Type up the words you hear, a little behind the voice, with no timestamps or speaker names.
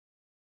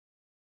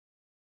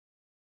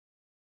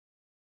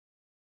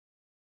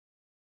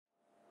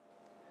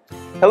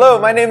Hello,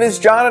 my name is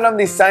John and I'm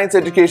the Science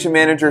Education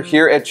Manager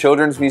here at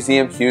Children's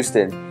Museum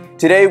Houston.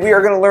 Today we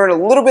are going to learn a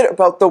little bit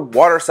about the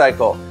water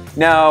cycle.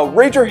 Now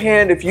raise your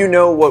hand if you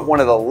know what one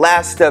of the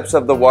last steps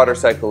of the water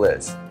cycle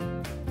is.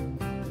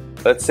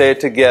 Let's say it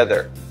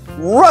together.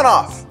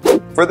 Runoff!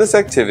 For this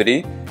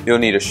activity, you'll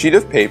need a sheet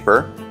of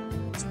paper,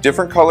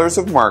 different colors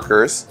of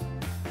markers,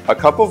 a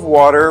cup of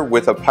water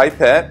with a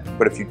pipette,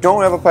 but if you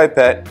don't have a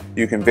pipette,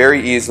 you can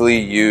very easily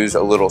use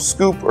a little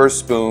scoop or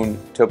spoon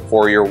to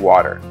pour your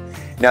water.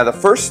 Now the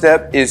first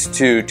step is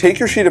to take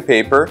your sheet of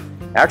paper.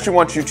 I actually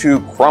want you to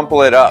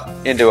crumple it up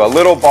into a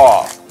little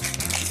ball.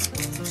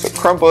 So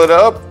crumple it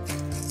up,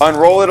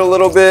 unroll it a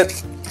little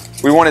bit.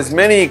 We want as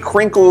many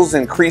crinkles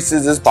and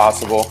creases as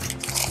possible.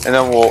 And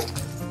then we'll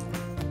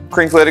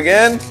crinkle it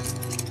again.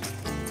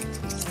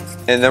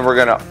 And then we're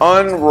gonna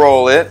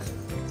unroll it.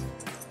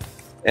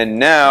 And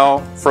now,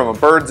 from a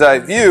bird's eye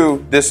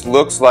view, this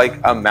looks like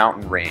a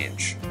mountain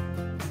range.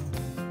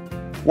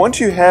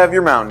 Once you have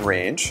your mountain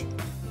range,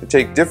 you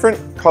take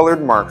different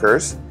colored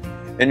markers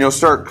and you'll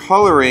start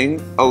coloring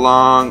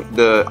along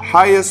the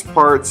highest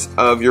parts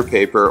of your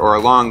paper or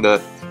along the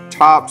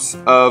tops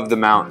of the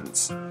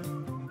mountains.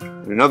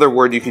 Another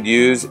word you could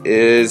use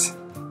is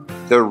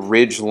the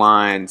ridge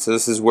line. So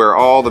this is where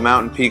all the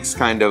mountain peaks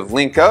kind of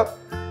link up.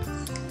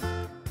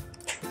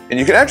 And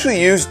you can actually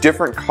use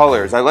different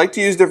colors. I like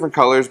to use different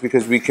colors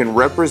because we can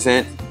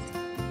represent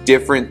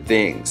different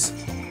things.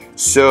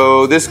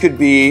 So this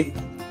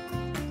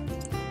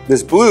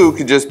blue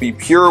could just be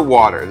pure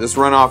water. This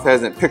runoff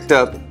hasn't picked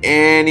up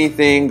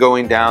anything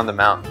going down the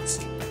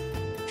mountains.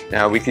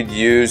 Now we could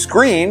use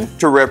green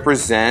to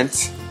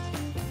represent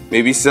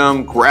maybe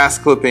some grass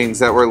clippings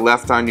that were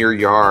left on your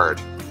yard.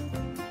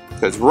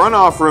 Because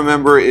runoff,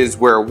 remember, is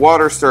where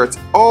water starts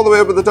all the way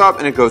up at the top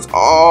and it goes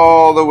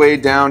all the way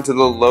down to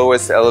the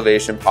lowest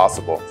elevation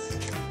possible.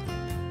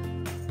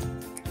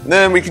 And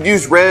then we could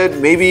use red.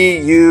 Maybe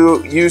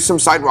you use some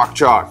sidewalk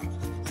chalk.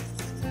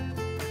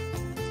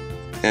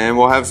 And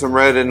we'll have some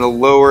red in a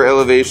lower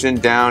elevation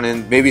down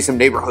in maybe some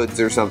neighborhoods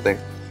or something.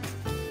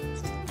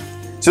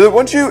 So that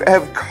once you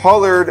have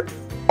colored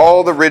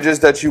all the ridges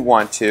that you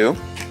want to,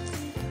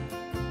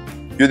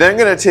 you're then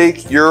going to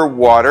take your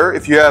water.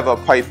 If you have a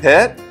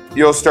pipette,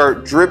 you'll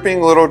start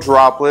dripping little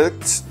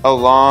droplets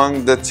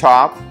along the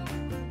top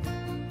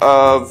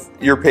of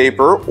your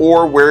paper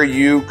or where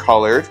you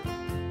colored.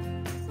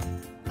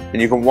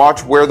 And you can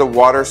watch where the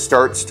water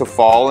starts to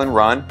fall and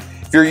run.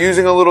 If you're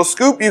using a little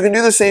scoop, you can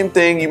do the same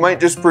thing. You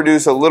might just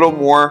produce a little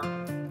more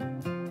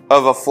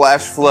of a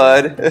flash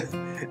flood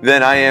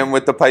than I am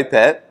with the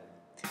pipette.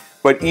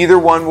 But either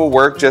one will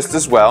work just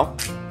as well.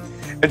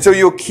 And so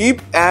you'll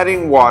keep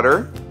adding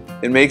water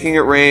and making it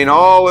rain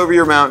all over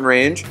your mountain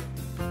range.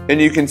 And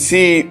you can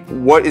see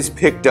what is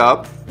picked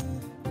up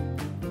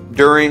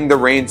during the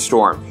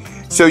rainstorm.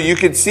 So you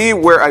can see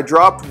where I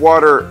dropped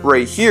water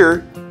right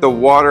here, the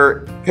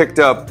water picked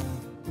up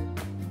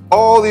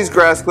all these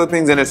grass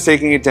clippings and it's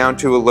taking it down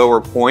to a lower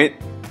point.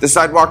 The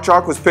sidewalk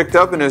chalk was picked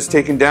up and is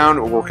taken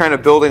down. We're kind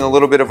of building a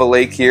little bit of a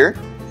lake here.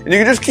 And you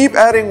can just keep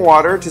adding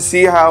water to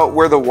see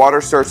where the water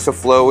starts to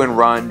flow and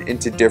run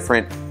into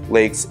different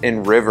lakes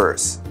and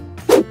rivers.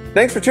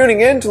 Thanks for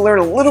tuning in to learn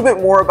a little bit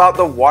more about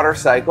the water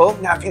cycle.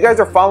 Now, if you guys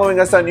are following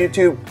us on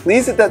YouTube,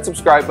 please hit that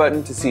subscribe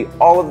button to see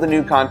all of the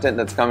new content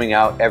that's coming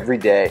out every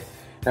day.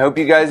 I hope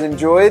you guys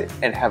enjoyed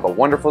and have a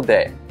wonderful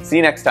day. See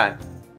you next time.